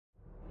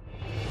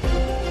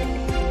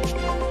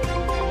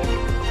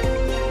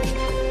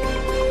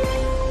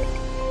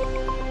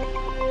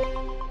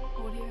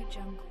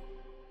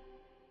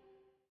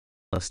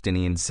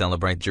Palestinians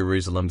celebrate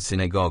Jerusalem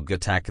synagogue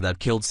attack that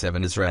killed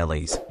 7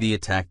 Israelis. The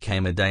attack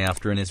came a day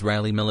after an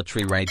Israeli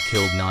military raid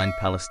killed 9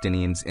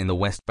 Palestinians in the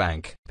West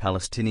Bank.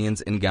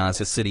 Palestinians in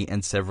Gaza City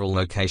and several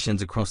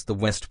locations across the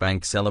West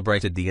Bank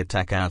celebrated the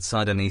attack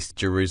outside an East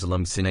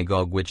Jerusalem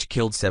synagogue which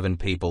killed 7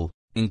 people,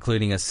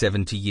 including a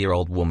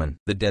 70-year-old woman.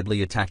 The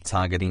deadly attack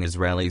targeting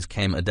Israelis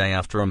came a day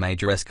after a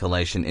major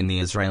escalation in the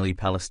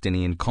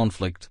Israeli-Palestinian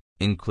conflict,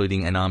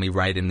 including an army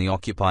raid in the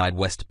occupied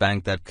West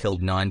Bank that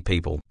killed 9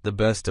 people. The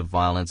burst of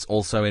violence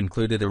also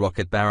included a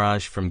rocket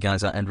barrage from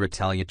Gaza and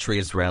retaliatory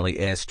Israeli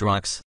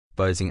airstrikes,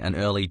 posing an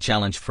early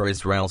challenge for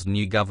Israel's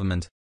new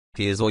government.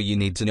 Here's all you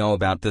need to know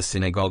about the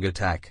synagogue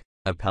attack.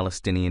 A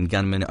Palestinian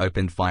gunman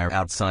opened fire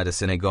outside a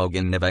synagogue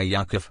in Neve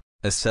Yaakov,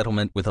 a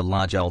settlement with a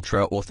large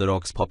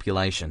ultra-Orthodox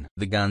population.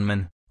 The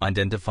gunman,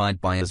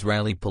 identified by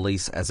Israeli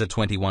police as a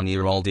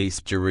 21-year-old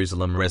East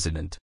Jerusalem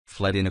resident,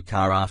 fled in a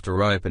car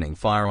after opening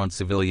fire on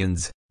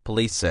civilians,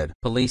 police said.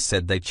 Police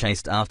said they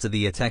chased after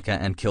the attacker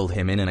and killed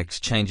him in an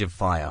exchange of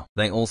fire.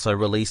 They also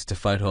released a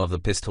photo of the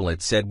pistol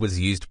it said was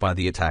used by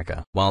the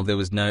attacker. While there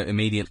was no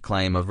immediate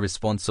claim of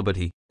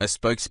responsibility, a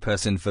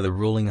spokesperson for the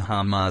ruling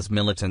Hamas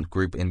militant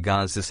group in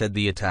Gaza said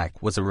the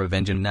attack was a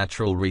revenge and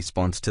natural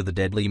response to the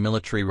deadly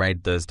military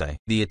raid Thursday.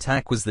 The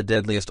attack was the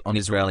deadliest on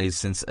Israelis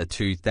since a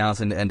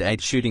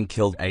 2008 shooting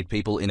killed 8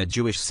 people in a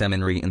Jewish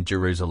seminary in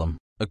Jerusalem.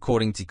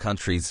 According to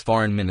country's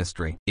foreign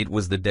ministry, it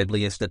was the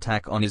deadliest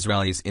attack on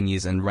Israelis in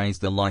years and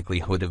raised the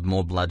likelihood of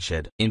more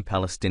bloodshed. In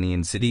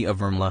Palestinian city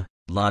of Ramla,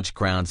 large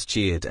crowds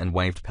cheered and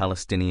waved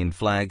Palestinian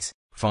flags,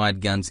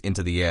 fired guns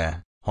into the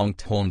air,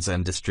 honked horns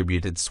and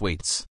distributed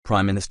sweets.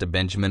 Prime Minister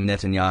Benjamin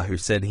Netanyahu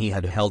said he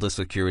had held a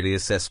security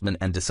assessment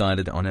and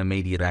decided on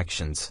immediate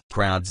actions.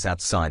 Crowds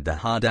outside the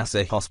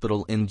Hadassah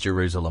hospital in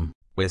Jerusalem,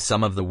 where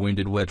some of the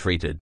wounded were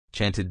treated,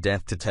 chanted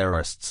death to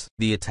terrorists.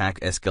 The attack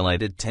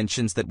escalated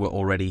tensions that were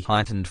already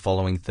heightened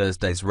following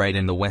Thursday's raid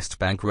in the West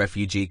Bank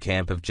refugee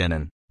camp of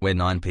Jenin, where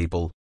 9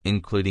 people,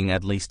 including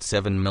at least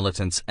 7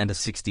 militants and a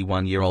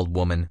 61-year-old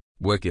woman,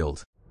 were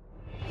killed.